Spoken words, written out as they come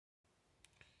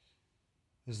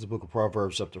This is the book of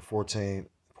Proverbs, chapter 14,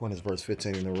 point is verse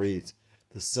 15, and it reads,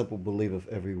 "The simple believeth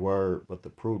every word, but the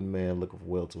prudent man looketh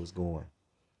well to his going."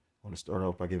 I want to start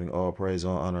off by giving all praise,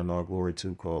 all honor, and all glory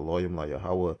to call Loyam La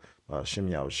Yahweh, by Hashem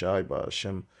Yahushai, by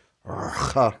Hashem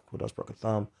Archa, Kodash Brakatham.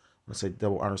 I want to say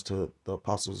double honors to the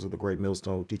apostles of the great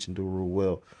millstone, teaching do rule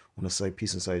well. I want to say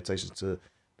peace and salutations to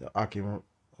the Akim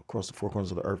across the four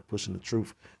corners of the earth, pushing the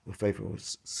truth with faith and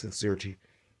with sincerity,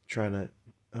 trying to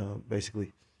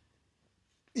basically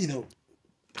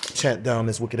chant down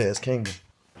this wicked ass kingdom.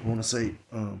 I want to say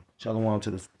shalom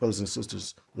to the brothers and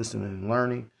sisters listening and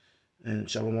learning, and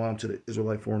shalom to the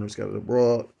Israelite foreigners scattered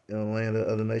abroad in the land of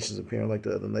other nations, appearing like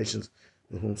the other nations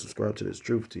with whom subscribe to this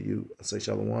truth. To you, I say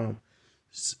shalom.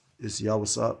 It's Yahweh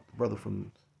Sop, brother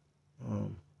from,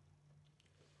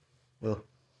 well,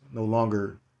 no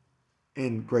longer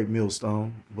in Great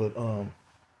Millstone, but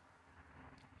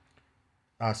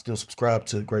I still subscribe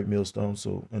to Great Millstone,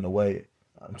 so in a way,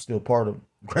 I'm still part of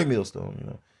Great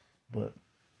Millstone, But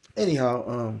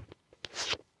anyhow,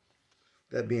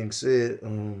 that being said,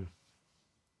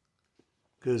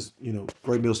 because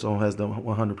Great Millstone has the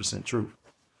 100% truth,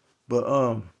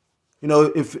 but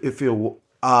it feel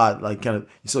odd, like kind of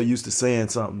you're so used to saying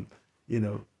something,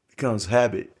 becomes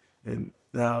habit, and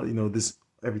now this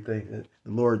everything that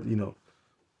the Lord,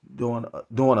 doing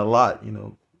a lot,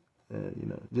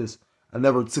 just I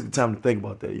never took the time to think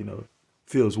about that,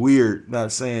 feels weird not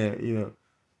saying,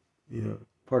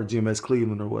 part of GMS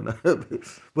Cleveland or whatnot.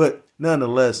 But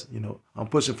nonetheless, I'm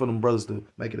pushing for them brothers to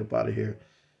make it up out of here.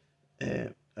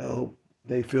 And I hope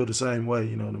they feel the same way,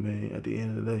 you know what I mean, at the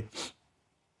end of the day.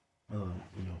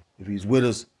 If he's with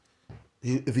us,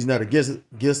 if he's not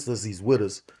against us, he's with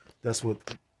us. That's what,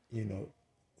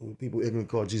 what people ignorantly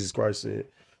call Jesus Christ said.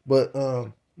 But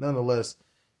nonetheless,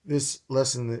 this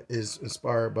lesson is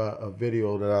inspired by a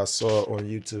video that I saw on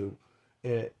YouTube.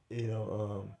 And,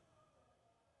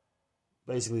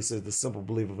 basically says the simple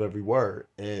belief of every word.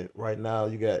 And right now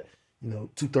you got,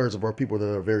 2/3 of our people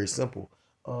that are very simple.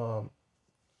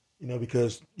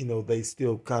 Because, they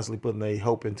still constantly putting their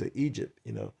hope into Egypt,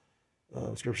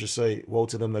 scriptures say, woe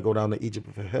to them that go down to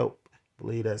Egypt for help. I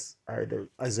believe that's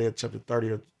Isaiah chapter 30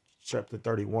 or chapter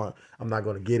 31. I'm not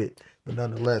going to get it. But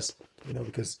nonetheless,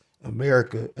 because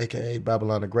America, aka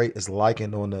Babylon the Great, is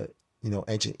likened on the,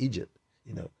 ancient Egypt,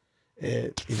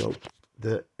 and,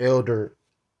 the elder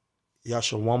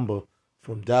Yashawamba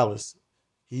from Dallas,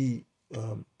 he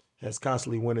has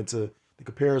constantly went into the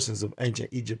comparisons of ancient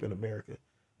Egypt and America,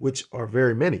 which are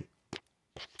very many.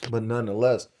 But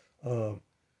nonetheless, I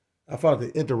found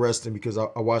it interesting because I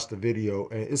watched the video,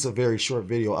 and it's a very short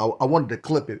video. I wanted to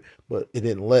clip it, but it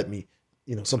didn't let me.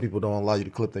 Some people don't allow you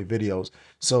to clip their videos.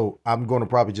 So I'm going to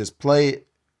probably just play it.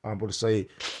 I'm going to say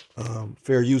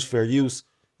fair use,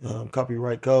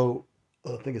 copyright code.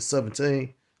 I think it's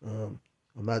 17.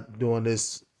 I'm not doing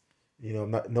this,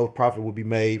 no profit will be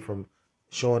made from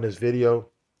showing this video.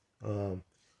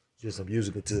 Just I'm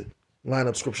using it to line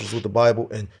up scriptures with the Bible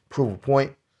and prove a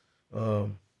point.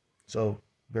 So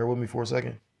bear with me for a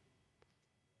second.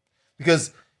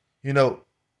 Because,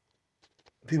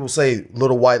 people say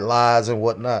little white lies and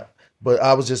whatnot, but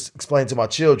I was just explaining to my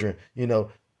children, I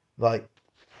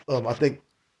think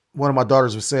one of my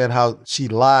daughters was saying how she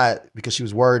lied because she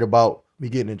was worried about me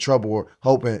getting in trouble, or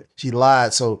hoping she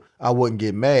lied so I wouldn't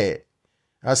get mad.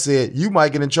 I said, you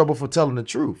might get in trouble for telling the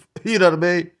truth. You know what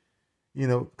I mean?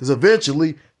 Because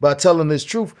eventually by telling this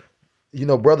truth,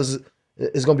 brothers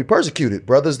is going to be persecuted.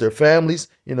 Brothers, their families,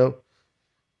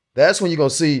 that's when you're going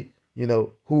to see,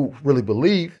 who really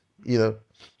believe,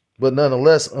 but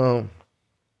nonetheless,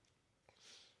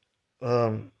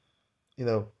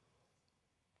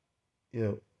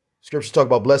 scriptures talk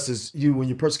about blessed is you when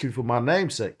you're persecuted for my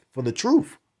name's sake, for the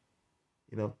truth,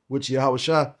 which Yahweh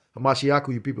Shah,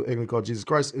 Hamashiach, you people ignorantly call Jesus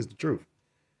Christ, is the truth.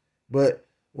 But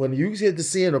when you get to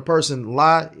seeing a person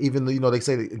lie, even though, they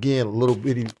say, again, little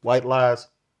bitty white lies,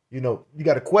 you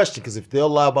got to question, because if they'll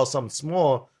lie about something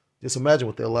small, just imagine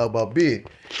what they'll lie about big.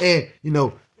 And,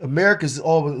 America's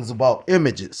always about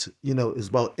images, it's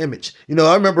about image.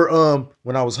 I remember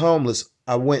when I was homeless,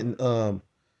 I went and,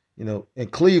 in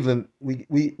Cleveland,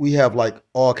 we have like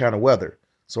all kind of weather.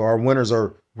 So our winters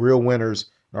are real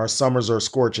winters, and our summers are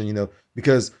scorching,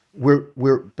 because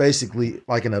we're basically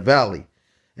like in a valley.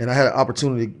 And I had an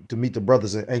opportunity to meet the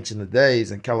brothers in Ancient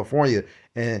Days in California,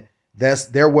 and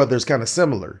their weather is kind of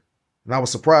similar. And I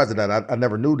was surprised at that. I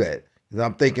never knew that.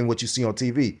 I'm thinking what you see on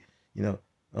TV,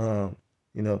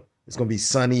 it's gonna be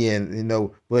sunny and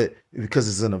but because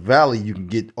it's in a valley, you can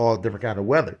get all different kind of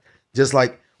weather. Just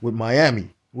like with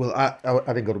Miami. Well, I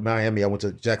didn't go to Miami. I went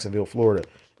to Jacksonville, Florida,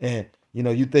 and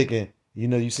you thinking,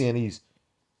 you seeing these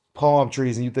palm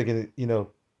trees, and you thinking,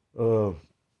 uh,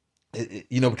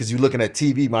 because you're looking at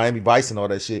TV, Miami Vice, and all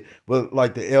that shit. But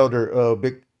like the elder,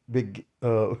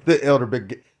 the elder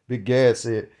Big Gad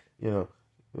said, you know,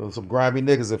 some grimy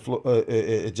niggas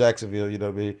at Jacksonville, you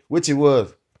know what I mean? Which it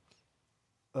was.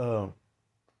 Um,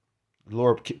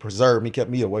 Lord preserved me, kept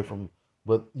me away from.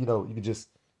 But you could just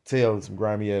tell some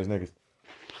grimy ass niggas.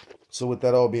 So with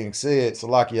that all being said,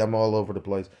 Salaki, I'm all over the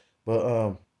place. But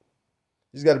you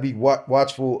just got to be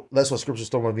watchful. That's what Scripture's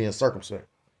talking about, being circumspect.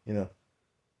 You know.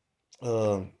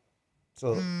 Um,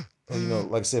 so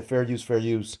like I said, fair use, fair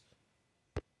use.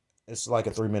 It's like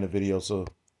a 3-minute video. So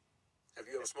Have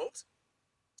you ever smoked?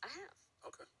 I have.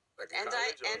 Okay. Like And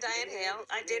I inhale.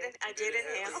 I did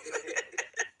inhale.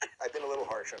 I've been a little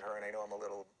harsh on her, and I know I'm a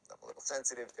little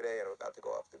sensitive today, and I'm about to go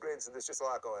off the grid, so there's just a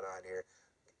lot going on here.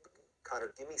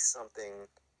 Connor, give me something.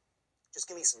 Just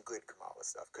give me some good Kamala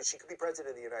stuff, because she could be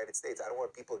president of the United States. I don't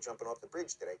want people jumping off the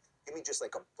bridge today. Give me just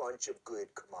like a bunch of good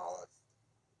Kamala.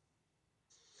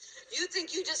 You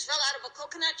think you just fell out of a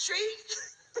coconut tree?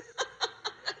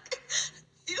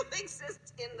 You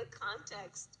exist in the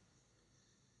context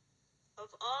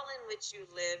of all in which you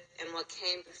live and what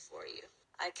came before you.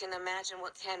 I can imagine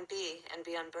what can be and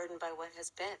be unburdened by what has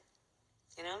been.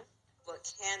 You know?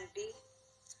 What can be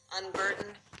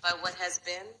unburdened by what has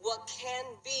been. What can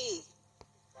be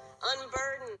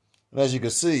unburdened. and as you can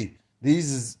see,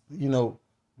 these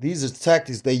are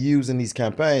tactics they use in these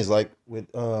campaigns, like with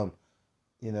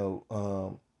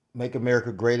Make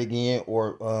America Great Again,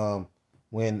 or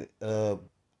when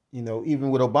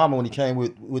even with Obama when he came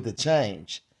with the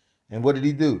change, and what did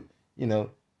he do?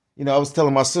 I was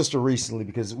telling my sister recently,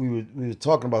 because we were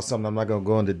talking about something. I'm not gonna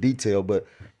go into detail, but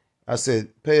I said,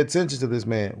 pay attention to this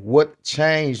man. What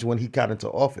changed when he got into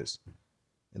office?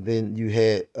 And then you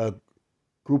had a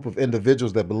group of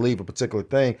individuals that believe a particular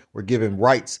thing were given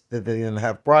rights that they didn't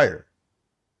have prior.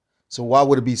 So why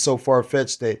would it be so far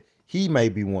fetched that he may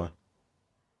be one?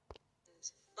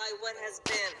 By what has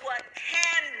been. What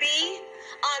can be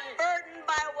unburdened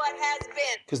by what has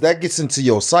been. Because that gets into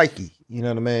your psyche. You know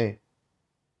what I mean?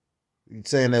 You're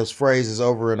saying those phrases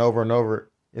over and over and over.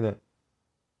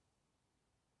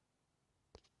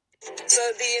 So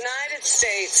the United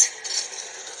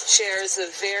States shares a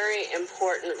very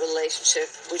important relationship,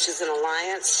 which is an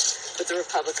alliance with the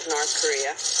Republic of North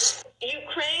Korea.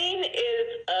 Ukraine is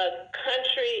a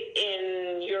country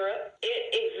in Europe.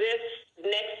 It exists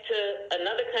next to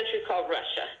another country called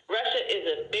Russia. Russia is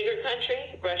a bigger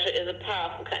country. Russia is a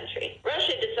powerful country.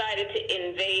 Russia decided to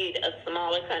invade a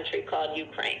smaller country called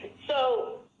Ukraine.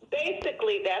 So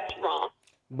basically that's wrong.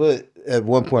 But at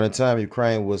one point in time,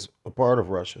 Ukraine was a part of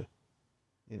Russia.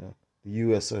 The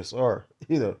USSR. Have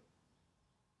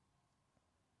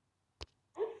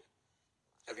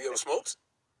you ever smoked?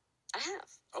 I have.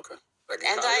 Okay. Like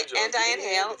And I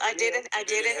inhale. I did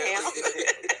inhale.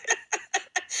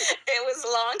 It was a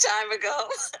long time ago.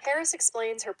 Harris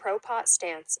explains her pro-pot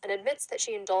stance and admits that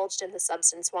she indulged in the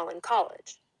substance while in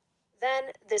college.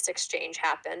 Then this exchange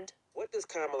happened. What does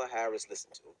Kamala Harris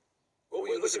listen to? What were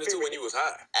you listening to when you was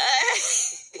high?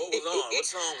 What was on? What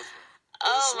song was?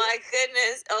 Oh my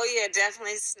goodness. Oh yeah,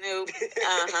 definitely Snoop.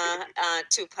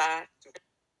 Tupac.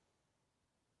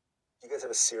 You guys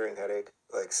have a searing headache,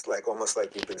 like almost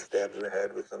like you've been stabbed in the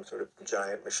head with some sort of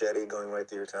giant machete going right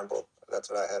through your temple.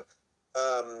 That's what I have.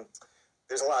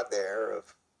 There's a lot there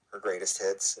of her greatest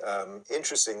hits.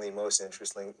 Most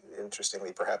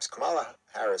interestingly, perhaps, Kamala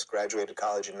Harris graduated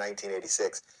college in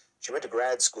 1986. She went to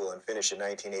grad school and finished in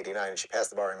 1989, and she passed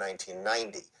the bar in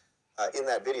 1990. In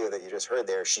that video that you just heard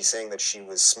there, she's saying that she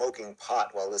was smoking pot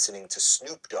while listening to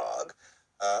Snoop Dogg.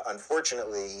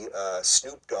 Unfortunately,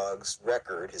 Snoop Dogg's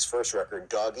record, his first record,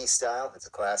 Doggy Style, it's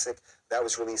a classic, that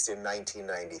was released in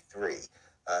 1993.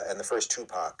 And the first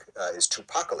Tupac is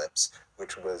Tupacalypse,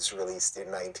 which was released in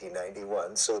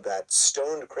 1991. So that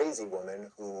stoned crazy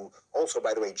woman, who also,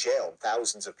 by the way, jailed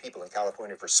thousands of people in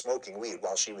California for smoking weed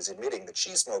while she was admitting that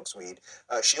she smokes weed,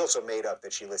 she also made up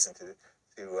that she listened to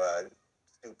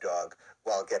Snoop Dogg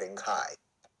while getting high.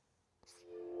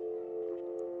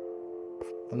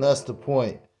 And that's the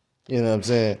point. You know what I'm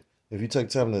saying? If you take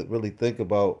time to really think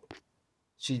about,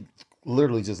 she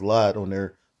literally just lied on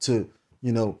there to,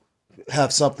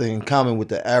 have something in common with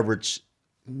the average,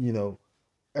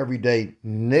 everyday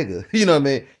nigga. You know what I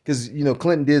mean? Because,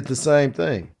 Clinton did the same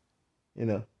thing.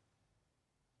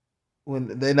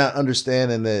 When they're not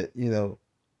understanding that,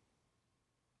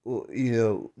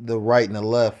 the right and the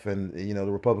left, and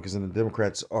the Republicans and the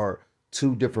Democrats are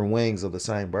two different wings of the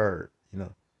same bird.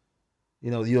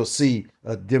 You'll see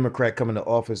a Democrat come into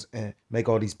office and make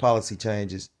all these policy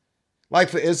changes, like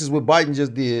for instance what Biden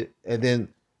just did, and then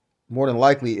more than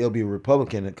likely it'll be a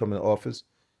Republican that come in office.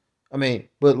 I mean,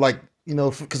 but like, you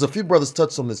know, because a few brothers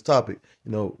touched on this topic,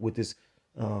 you know, with this,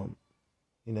 um,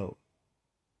 you know,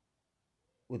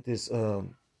 with this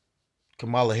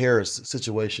Kamala Harris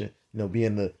situation, you know,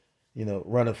 being the, you know,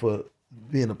 running for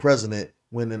being the president,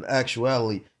 when in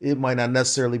actuality it might not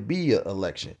necessarily be an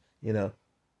election. You know,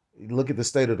 look at the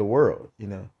state of the world. You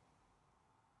know,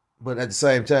 but at the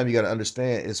same time, you got to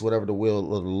understand it's whatever the will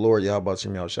of the Lord Yahweh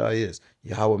Shem Yahushua is.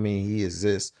 Yahweh meaning He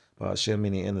exists. Hashem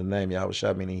meaning in the name. Yahweh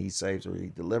Shah meaning He saves or He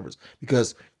delivers.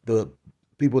 Because the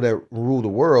people that rule the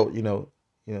world,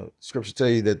 Scripture tell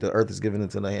you that the earth is given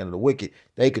into the hand of the wicked.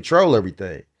 They control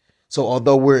everything. So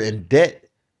although we're in debt,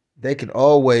 they can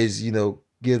always,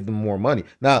 give them more money.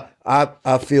 Now,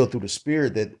 I feel through the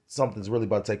spirit that something's really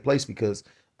about to take place, because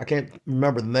I can't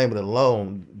remember the name of the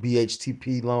loan,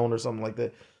 BHTP loan or something like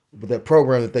that. But that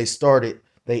program that they started,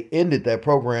 they ended that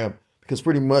program because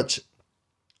pretty much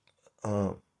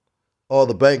all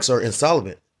the banks are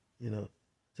insolvent, to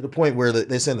the point where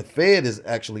they're saying the Fed is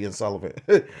actually insolvent.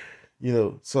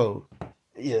 So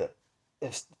yeah,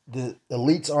 if the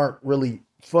elites aren't really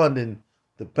funding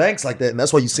the banks like that, and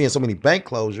that's why you're seeing so many bank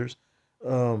closures.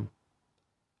 How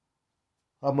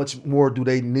much more do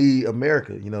they need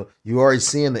America? You already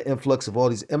seeing the influx of all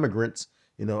these immigrants.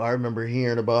 I remember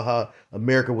hearing about how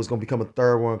America was going to become a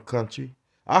third world country.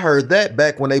 I heard that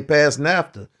back when they passed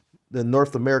NAFTA, the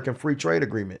North American Free Trade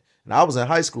Agreement. And I was in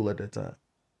high school at that time.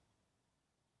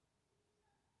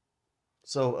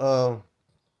 So,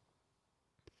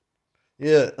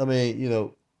 yeah, I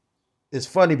mean, it's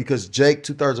funny because Jake,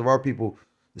 2/3 of our people,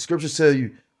 the scriptures tell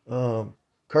you,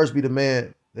 cursed be the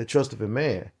man that trusteth in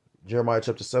man. Jeremiah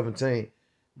chapter 17.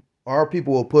 Our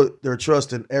people will put their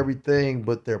trust in everything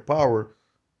but their power.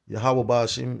 Yahweh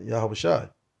Ba'ashim, Yahweh Shai.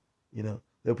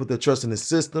 They'll put their trust in the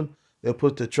system. They'll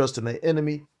put their trust in the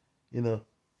enemy. They'll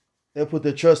put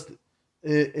their trust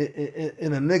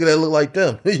in a nigga that look like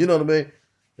them. You know what I mean?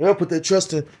 They'll put their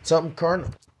trust in something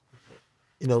carnal.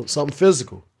 Something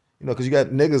physical. Because you got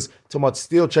niggas talking about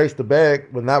still chase the bag,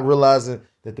 but not realizing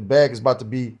that the bag is about to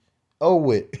be over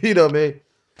with. You know what I mean?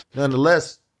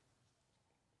 Nonetheless,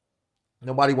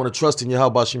 nobody want to trust in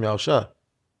Yahweh Shem Yahushua.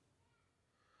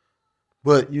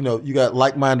 But, you got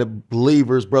like-minded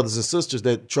believers, brothers and sisters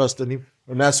that trust in him.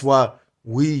 And that's why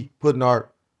we putting our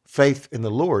faith in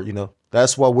the Lord,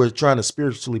 That's why we're trying to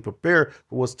spiritually prepare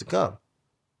for what's to come.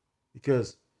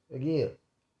 Because, again,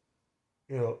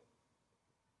 the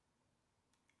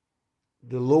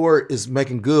Lord is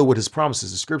making good with his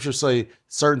promises. The scriptures say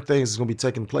certain things is going to be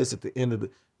taking place at the end of the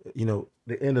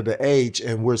end of the age,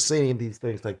 and we're seeing these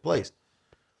things take place.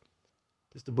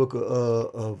 It's the book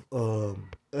of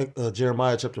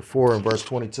Jeremiah chapter 4 and verse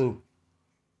 22.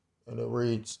 And it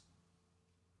reads,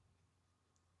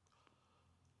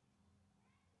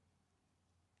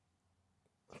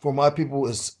 "For my people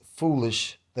is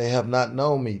foolish, they have not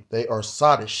known me. They are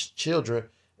sottish children,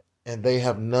 and they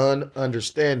have none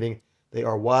understanding. They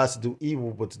are wise to do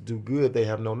evil, but to do good they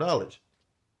have no knowledge."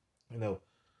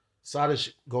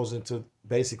 Sottish goes into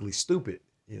basically stupid.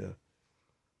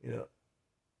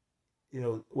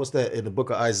 What's that in the book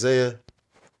of Isaiah?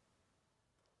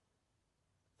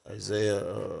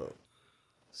 Salakia.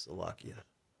 I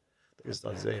think it's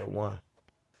Isaiah 1.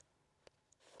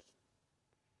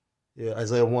 Yeah,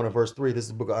 Isaiah 1 and verse 3. This is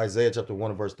the book of Isaiah chapter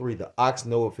 1 and verse 3. "The ox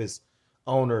knoweth his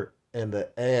owner, and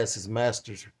the ass his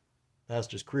master's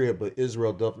crib, but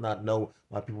Israel doth not know,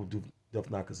 my people doth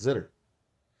not consider."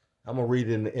 I'm going to read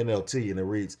it in the NLT, and it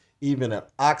reads, "Even an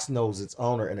ox knows its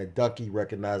owner, and a donkey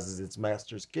recognizes its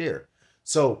master's care."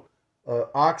 So,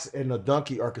 ox and a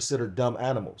donkey are considered dumb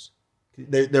animals.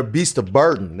 They're beasts of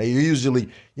burden. They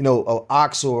usually, an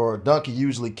ox or a donkey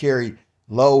usually carry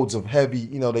loads of heavy,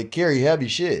 they carry heavy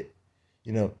shit,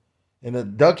 and the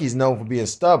donkey's known for being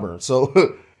stubborn. So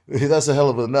that's a hell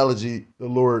of an analogy the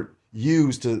Lord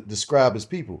used to describe his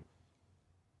people.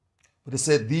 But it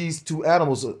said these two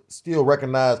animals still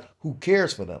recognize who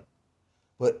cares for them.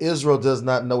 But Israel does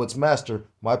not know its master.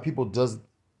 My people don't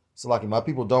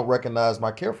recognize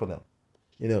my care for them.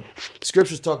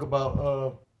 Scriptures talk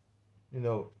about,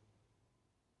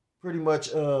 pretty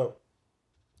much how,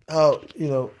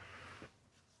 the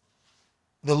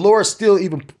Lord still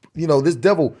even, this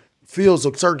devil feels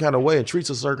a certain kind of way and treats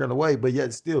a certain kind of way, but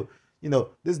yet still,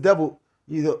 this devil,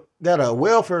 got a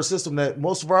welfare system that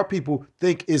most of our people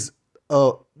think is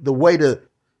the way to,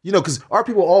 because our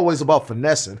people are always about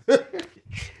finessing.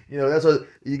 That's what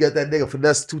you got that nigga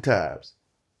finesse 2 times.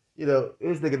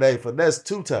 This nigga named finesse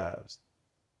 2 times.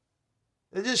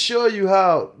 It just show you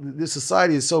how this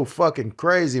society is so fucking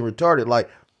crazy and retarded. Like,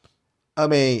 I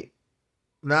mean,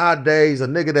 nowadays a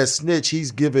nigga that snitch,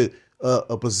 he's given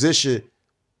a position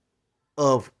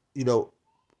of, you know,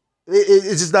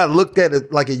 it's just not looked at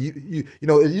it like you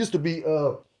know, it used to be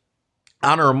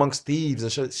honor amongst thieves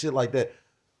and shit like that,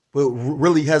 but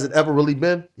really has it ever really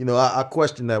been? You know, I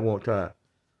questioned that one time.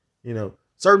 You know,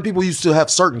 certain people used to have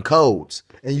certain codes,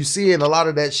 and you see in a lot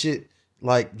of that shit,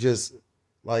 like just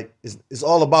like it's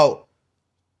all about,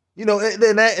 you know,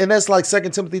 and that's like 2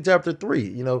 Timothy chapter 3.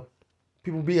 You know,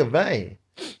 people being vain.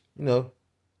 You know,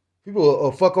 people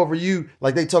will fuck over you.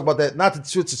 Like they talk about that. Not to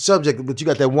switch the subject, but you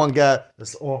got that one guy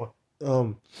that's on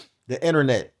the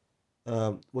internet.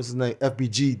 What's his name?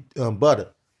 FBG Butter.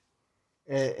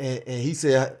 And he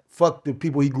said, fuck the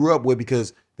people he grew up with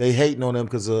because they hating on him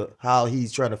because of how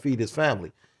he's trying to feed his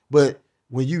family. But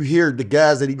when you hear the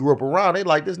guys that he grew up around, they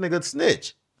like, this nigga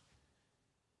snitch.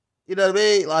 You know what I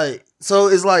mean? Like, so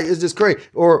it's like, it's just crazy.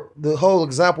 Or the whole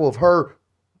example of her,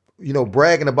 you know,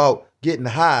 bragging about getting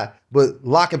high, but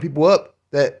locking people up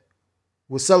that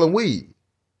was selling weed.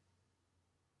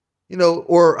 You know,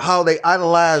 or how they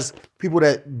idolize people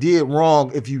that did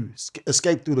wrong if you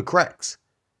escape through the cracks.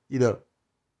 You know,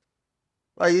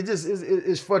 like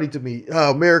it's funny to me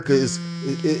how America is.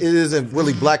 It isn't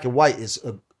really black and white. It's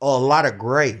a lot of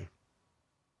gray.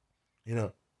 You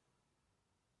know.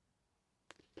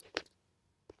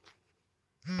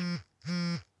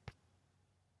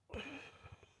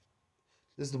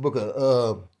 This is the book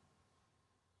of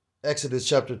Exodus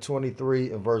chapter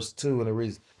 23 and verse 2, and it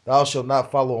reads, "Thou shalt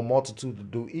not follow a multitude to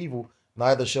do evil,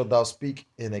 neither shalt thou speak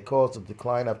in a cause of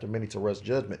decline after many to wrest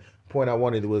judgment." The point I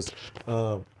wanted was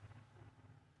to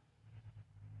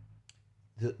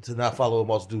not follow a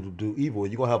multitude to do evil.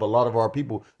 You're going to have a lot of our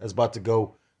people that's about to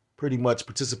go pretty much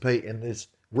participate in this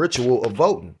ritual of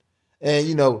voting. And,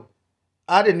 you know,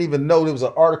 I didn't even know there was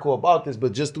an article about this,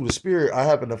 but just through the spirit, I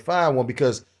happened to find one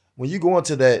because when you go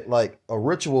into that, like a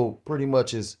ritual pretty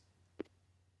much is,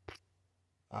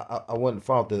 I went and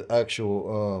found the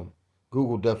actual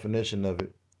Google definition of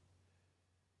it.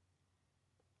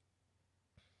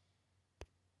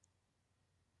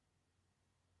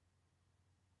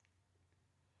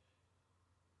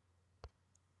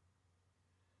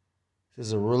 This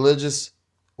is a religious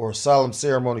or solemn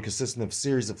ceremony consisting of a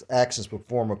series of actions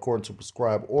performed according to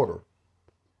prescribed order.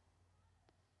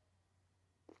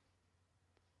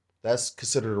 That's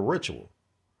considered a ritual.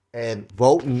 And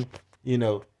voting, you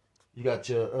know, you got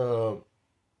your,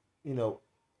 you know,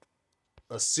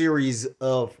 a series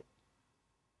of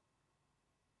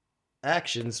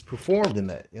actions performed in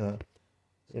that. You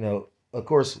know, of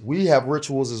course, we have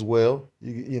rituals as well.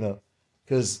 You know,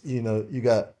 because you know you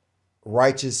got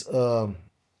righteous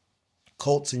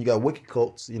cults and you got wicked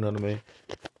cults. You know what I mean?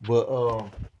 But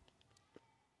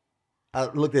I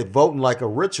looked at voting like a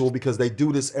ritual because they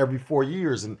do this every 4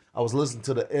 years. And I was listening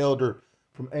to the elder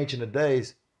from Ancient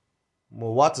Days,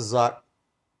 Mwatazak.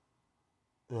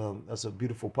 That's a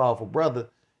beautiful, powerful brother.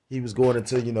 He was going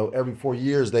into, you know, every 4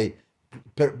 years they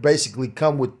basically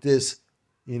come with this,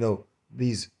 you know,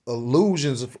 these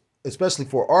illusions, of, especially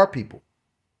for our people.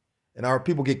 And our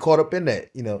people get caught up in that,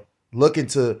 you know, looking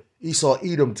to Esau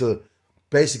Edom to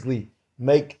basically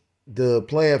make the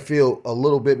playing field a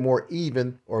little bit more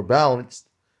even or balanced,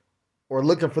 or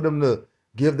looking for them to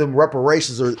give them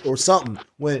reparations or something,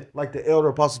 when, like the elder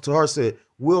Apostle Tahar said,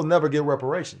 we'll never get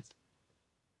reparations.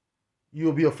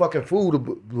 You'll be a fucking fool to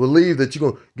believe that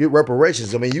you're going to get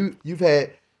reparations. I mean, you've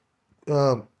had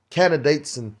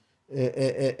candidates and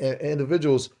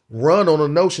individuals run on a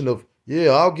notion of, yeah,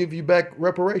 I'll give you back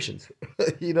reparations.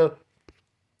 You know,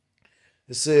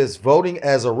 it says voting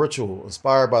as a ritual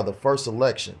inspired by the first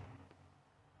election.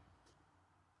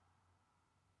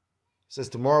 It says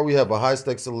tomorrow we have a high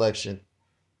stakes election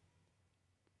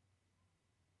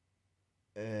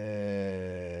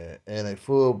and a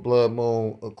full blood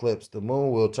moon eclipse. The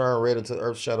moon will turn red into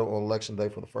Earth's shadow on election day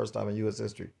for the first time in U.S.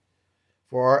 history.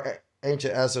 For our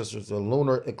ancient ancestors, the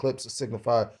lunar eclipse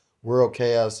signified world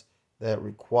chaos that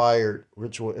required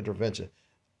ritual intervention.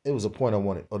 It was a point I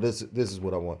wanted. Oh, this is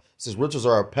what I want. It says rituals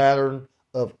are a pattern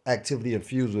of activity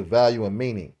infused with value and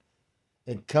meaning.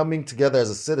 In coming together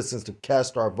as citizens to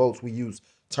cast our votes, we use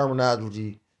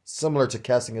terminology similar to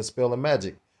casting a spell in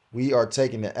magic. We are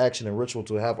taking the action and ritual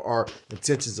to have our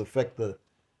intentions affect the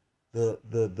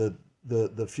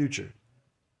future.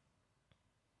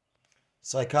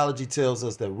 Psychology tells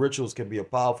us that rituals can be a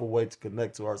powerful way to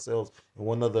connect to ourselves and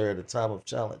one another at a time of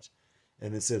challenge.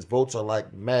 And it says votes are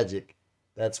like magic.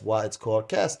 That's why it's called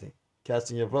casting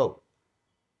your vote.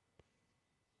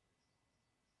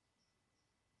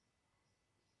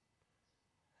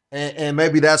 And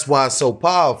maybe that's why it's so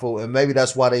powerful, and maybe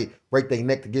that's why they break their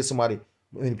neck to get somebody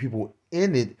many people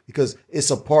in it because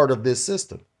it's a part of this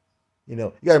system. You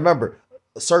know, you got to remember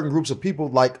certain groups of people,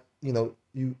 like, you know,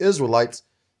 you Israelites,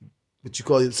 but you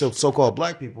call yourself so-called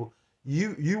black people,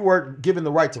 you weren't given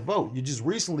the right to vote. You just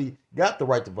recently got the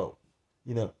right to vote.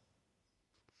 You know,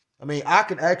 I mean, I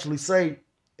can actually say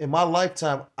in my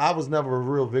lifetime, I was never a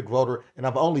real big voter, and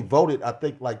I've only voted, I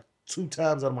think, like 2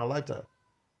 times out of my lifetime.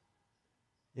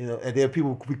 You know, and then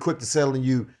people be quick to telling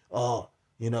you, oh,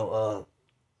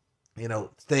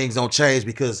 things don't change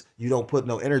because you don't put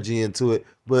no energy into it.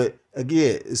 But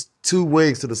again, it's 2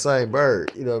 wings to the same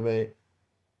bird. You know what I mean?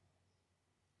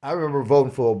 I remember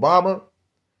voting for Obama,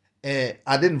 and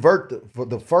I didn't vote for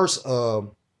the first,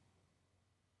 for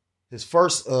his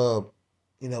first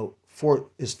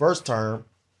term,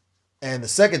 and the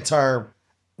second term,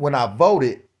 when I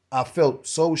voted, I felt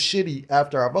so shitty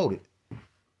after I voted,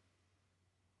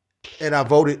 and I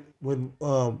voted when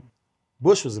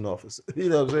Bush was in office. You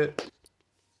know what I'm saying?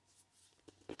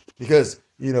 Because,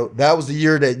 you know, that was the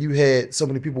year that you had so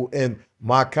many people in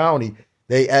my county.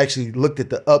 They actually looked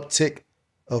at the uptick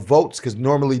of votes because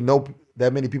normally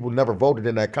that many people never voted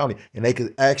in that county, and they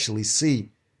could actually see,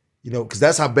 you know, because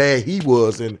that's how bad he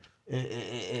was in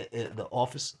the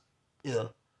office, you know,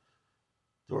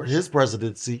 during his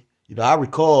presidency. You know, I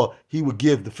recall he would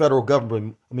give the federal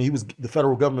government. I mean, the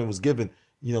federal government was giving,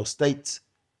 you know, states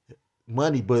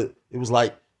money, but it was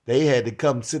like they had to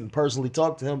come sit and personally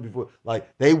talk to him before.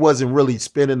 Like, they wasn't really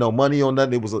spending no money on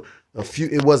nothing. It was a few.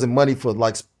 It wasn't money for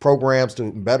like programs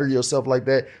to better yourself like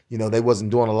that. You know, they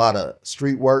wasn't doing a lot of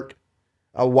street work.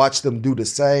 I watched them do the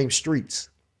same streets.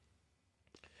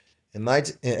 In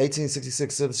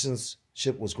 1866,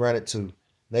 citizenship was granted to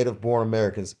native-born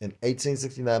Americans. In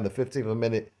 1869, the 15th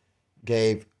Amendment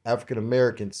gave African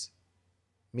Americans,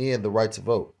 men, the right to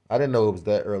vote. I didn't know it was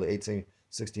that early,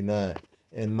 1869.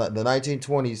 In the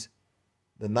 1920s,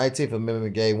 the 19th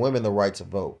Amendment gave women the right to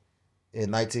vote.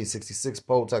 In 1966,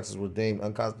 poll taxes were deemed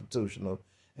unconstitutional.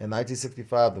 In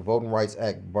 1965, the Voting Rights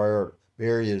Act barred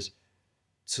barriers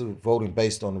to voting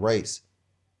based on race.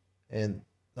 In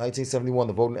 1971,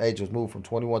 the voting age was moved from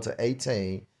 21 to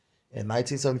 18. In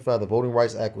 1975, the Voting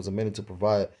Rights Act was amended to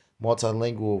provide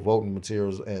multilingual voting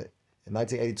materials. And in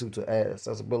 1982, to add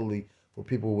accessibility for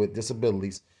people with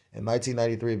disabilities. In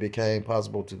 1993, it became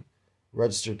possible to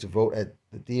register to vote at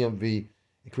the DMV,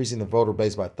 increasing the voter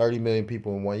base by 30 million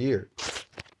people in 1 year.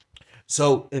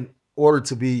 So in order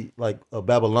to be like a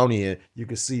Babylonian, you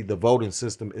can see the voting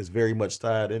system is very much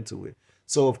tied into it.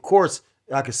 So of course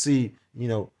I could see, you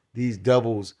know, these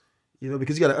devils, you know,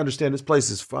 because you got to understand this place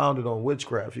is founded on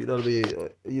witchcraft, you know what I mean?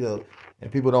 You know,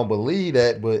 and people don't believe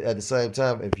that, but at the same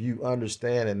time, if you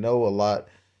understand and know a lot,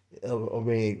 I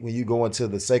mean, when you go into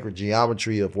the sacred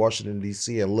geometry of Washington,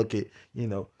 D.C. and look at, you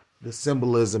know, the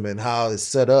symbolism and how it's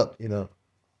set up, you know,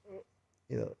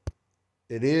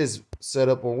 it is set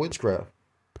up on witchcraft.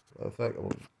 In fact, I'm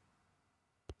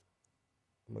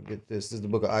gonna get this. This is the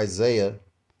book of Isaiah,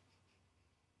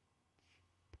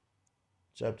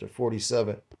 chapter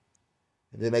 47.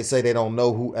 And then they say they don't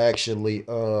know who actually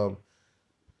was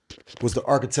the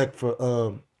architect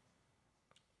for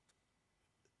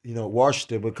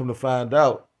Washington, but come to find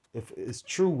out, if it's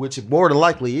true, which it more than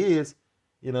likely is,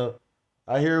 you know,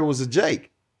 I hear it was a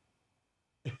Jake.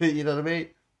 You know what I mean?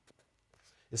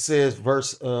 It says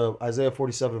Isaiah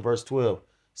 47, verse 12.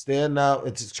 Stand now,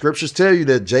 scriptures tell you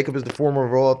that Jacob is the former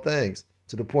of all things,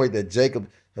 to the point that Jacob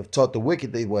have taught the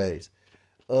wicked their ways.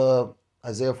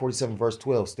 Isaiah 47, verse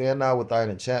 12. Stand now with thine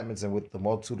enchantments and with the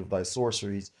multitude of thy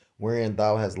sorceries, wherein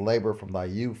thou hast labored from thy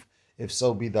youth. If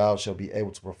so be thou shalt be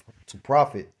able to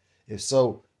profit. If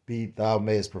so be thou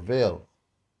mayest prevail.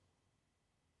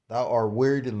 Thou art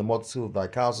wearied in the multitude of thy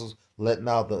counsels. Let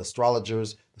now the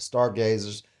astrologers, the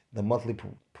stargazers, the monthly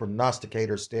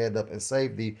prognosticators stand up and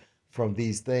save thee from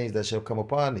these things that shall come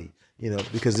upon thee. You know,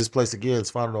 because this place again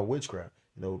is founded on witchcraft.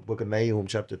 You know, Book of Nahum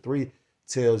chapter 3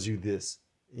 tells you this.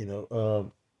 You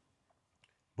know,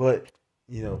 but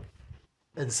you know,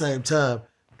 at the same time,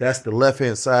 that's the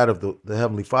left-hand side of the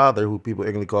Heavenly Father, who people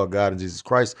ignorantly call God and Jesus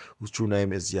Christ, whose true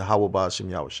name is Yahweh Ba'Shem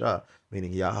Yahushua,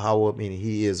 meaning Yahweh, meaning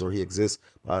he is or he exists,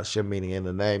 Ba'Shem, meaning in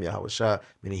the name, Yahushua,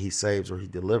 meaning he saves or he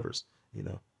delivers, you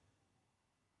know.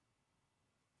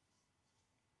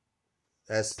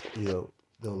 That's, you know,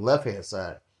 the left-hand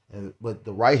side. But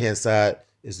the right-hand side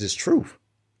is this truth.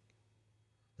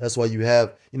 That's why you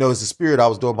have, you know, it's the spirit. I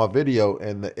was doing my video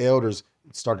and the elders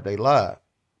started their live.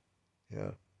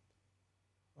 Yeah.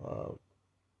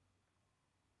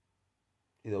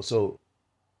 You know, so,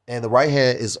 and the right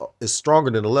hand is stronger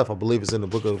than the left. I believe it's in the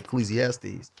book of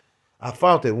Ecclesiastes. I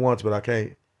found it once, but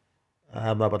I'm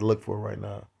not about to look for it right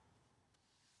now.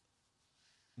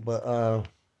 But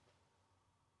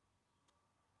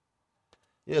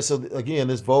yeah, so again,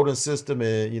 this voting system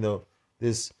and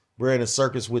this brand and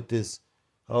circus with this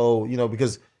whole,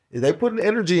 because they putting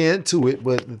energy into it,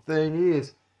 but the thing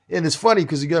is, and it's funny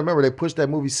because you gotta remember they pushed that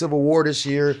movie Civil War this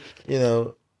year,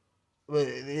 like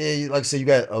I said, you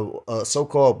got a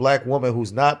so-called black woman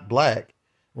who's not black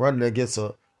running against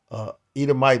a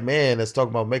Edomite man that's talking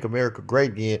about make America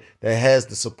great again, that has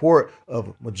the support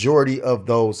of majority of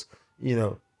those,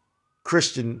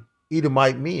 Christian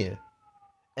Edomite men.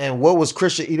 And what was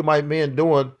Christian Edomite men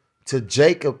doing to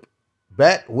Jacob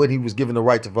back when he was given the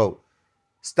right to vote?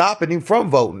 Stopping him from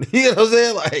voting. You know what I'm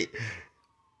saying? Like,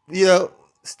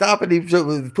 stopping him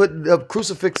from putting up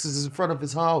crucifixes in front of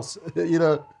his house.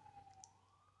 The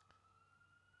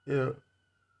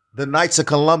Knights of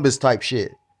Columbus type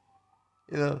shit.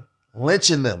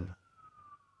 Lynching them.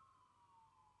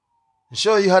 And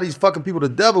show you how these fucking people the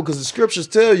devil, because the scriptures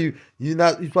tell you you're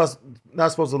not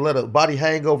supposed to let a body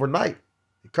hang overnight.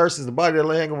 It curses the body that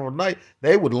lay hang overnight.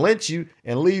 They would lynch you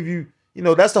and leave you.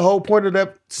 That's the whole point of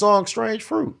that song, Strange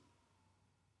Fruit.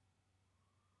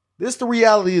 This is the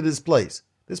reality of this place.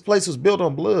 This place was built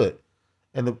on blood.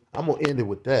 And I'm going to end it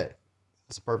with that.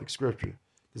 That's a perfect scripture.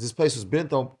 Because this place was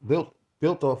built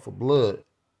off of blood.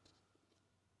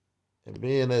 And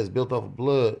being that it's built off of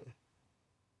blood,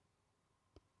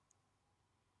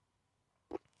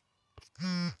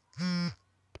 the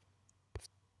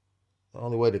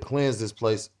only way to cleanse this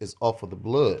place is off of the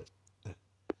blood.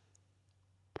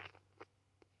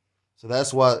 So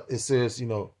that's why it says,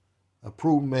 a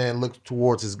prudent man looks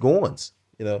towards his goings.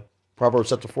 Proverbs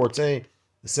chapter 14,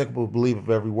 the simple believe of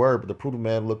every word, but the prudent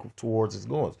man look towards his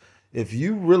goings. If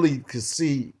you really could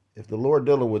see, if the Lord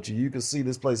dealing with you, you can see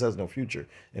this place has no future.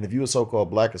 And if you a so-called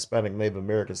black, Hispanic, Native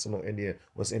American, Seminole Indian,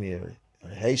 West Indian,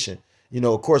 Haitian,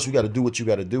 of course, you got to do what you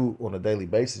got to do on a daily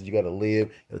basis. You got to live,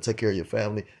 you got to take care of your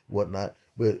family, whatnot.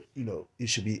 But, you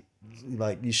should be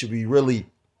really,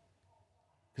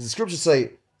 because the scriptures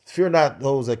say, fear not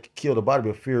those that could kill the body,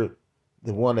 but fear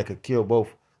the one that could kill both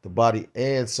the body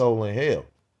and soul in hell.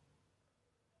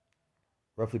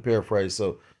 Roughly paraphrased.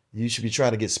 So you should be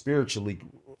trying to get spiritually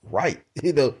right,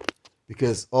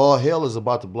 because all hell is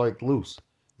about to break loose.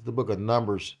 It's the book of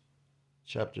Numbers,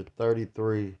 chapter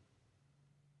 33.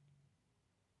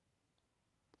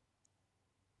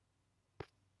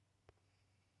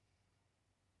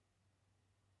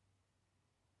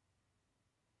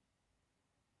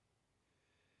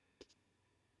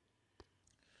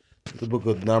 The book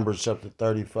of Numbers, chapter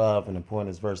 35, and the point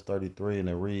is verse 33, and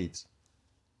it reads,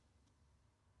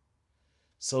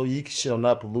 so ye shall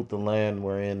not pollute the land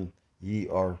wherein ye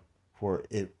are, for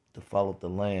it defileth the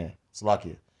land.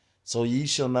 Slakia. So ye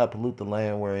shall not pollute the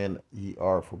land wherein ye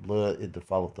are, for blood it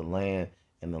defileth the land,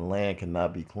 and the land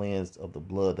cannot be cleansed of the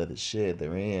blood that is shed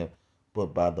therein,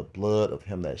 but by the blood of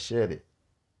him that shed it.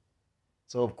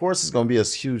 So of course it's going to be a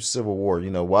huge civil war.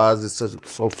 Why is this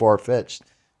so far-fetched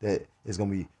that it's going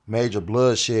to be major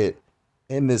bloodshed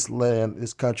in this land,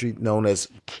 this country known as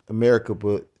America,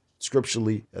 but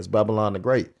scripturally as Babylon the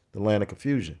Great, the land of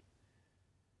confusion.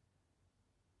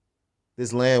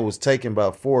 This land was taken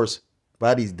by force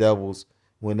by these devils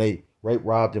when they raped,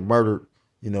 robbed, and murdered,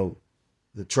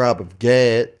 the tribe of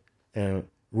Gad and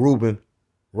Reuben,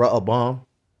 Rehoboam.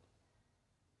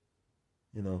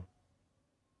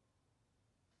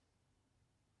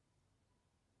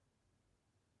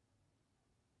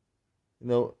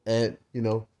 And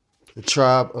the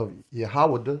tribe of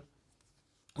Yehowada,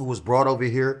 who was brought over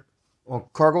here on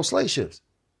cargo slave ships.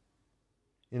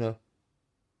 A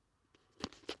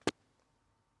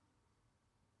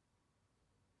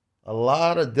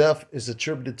lot of death is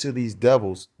attributed to these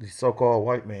devils, these so-called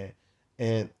white men.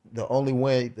 And the only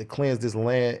way to cleanse this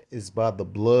land is by the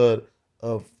blood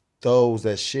of those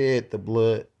that shed the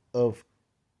blood of,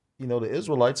 the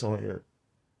Israelites on here.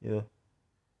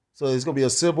 So it's going to be a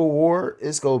civil war.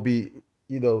 It's going to be,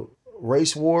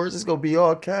 race wars. It's going to be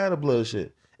all kind of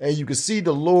bloodshed. And you can see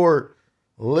the Lord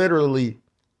literally,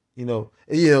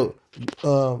 the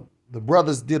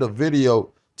brothers did a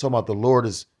video talking about the Lord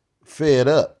is fed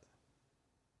up,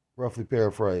 roughly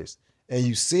paraphrased. And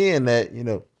you seeing that,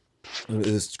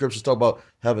 the scriptures talk about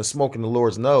having smoke in the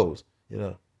Lord's nose,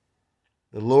 The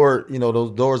Lord,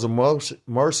 those doors of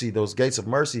mercy, those gates of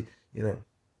mercy,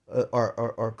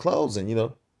 are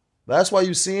closing, That's why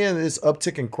you seeing this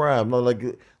uptick in crime.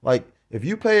 Like if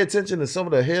you pay attention to some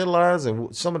of the headlines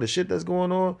and some of the shit that's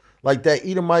going on, like that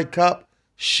Edomite cop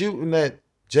shooting that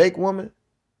Jake woman,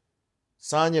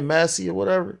 Sonia Massey or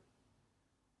whatever.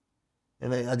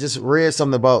 And I just read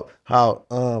something about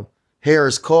how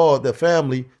Harris called the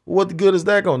family. What the good is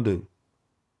that gonna do?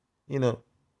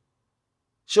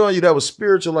 Showing you that was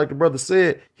spiritual, like the brother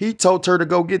said. He told her to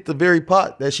go get the very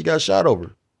pot that she got shot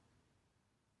over.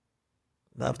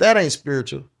 Now, if that ain't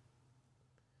spiritual,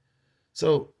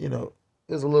 so,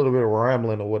 there's a little bit of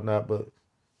rambling or whatnot, but,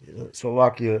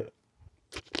 Slovakia,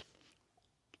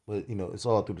 but, it's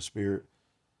all through the spirit.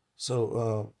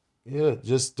 So, yeah,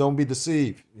 just don't be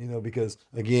deceived, because,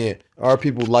 again, our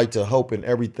people like to hope in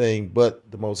everything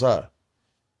but the Most High.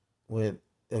 When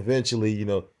eventually,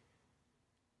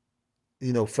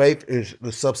 faith is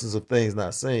the substance of things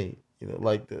not seen.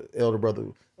 Like the elder brother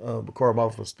Bakar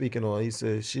Mouth was speaking on, he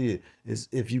said, shit, is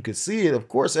if you could see it, of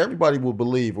course everybody would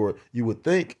believe, or you would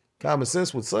think, common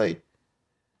sense would say.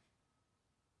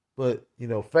 But,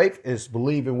 faith is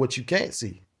believing what you can't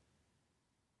see.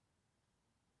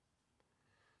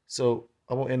 So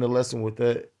I'm gonna end the lesson with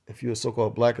that. If you're a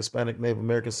so-called Black, Hispanic, Native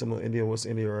American, Seminole Indian, West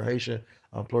Indian, or Haitian,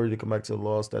 I implore you to come back to the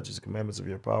law, statutes, and commandments of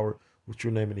your power, which true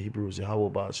name in the Hebrew is Yahweh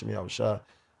Ba'ashem Yahushai,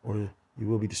 or you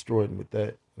will be destroyed. And with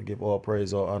that, I give all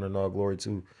praise, all honor, and all glory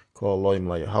to call Elohim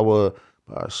like Yahweh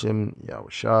Ba'ashem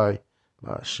Yahushai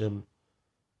Ba'ashem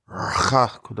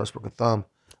Kodash B'Katham.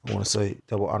 I want to say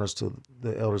double honors to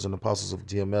the elders and apostles of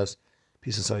GMS.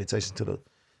 Peace and salutation to the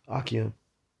Akim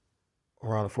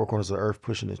around the four corners of the earth,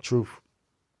 pushing the truth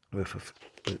with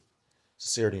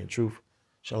sincerity and truth.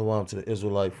 Shalom to the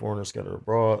Israelite foreigners scattered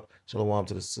abroad. Shalom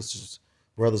to the sisters,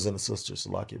 brothers and the sisters,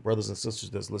 Salakia, brothers and sisters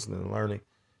that's listening and learning.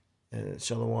 And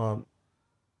shalom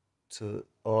to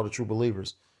all the true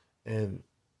believers. And,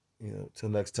 till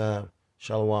next time,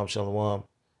 shalom, shalom,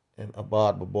 and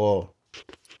abad babal.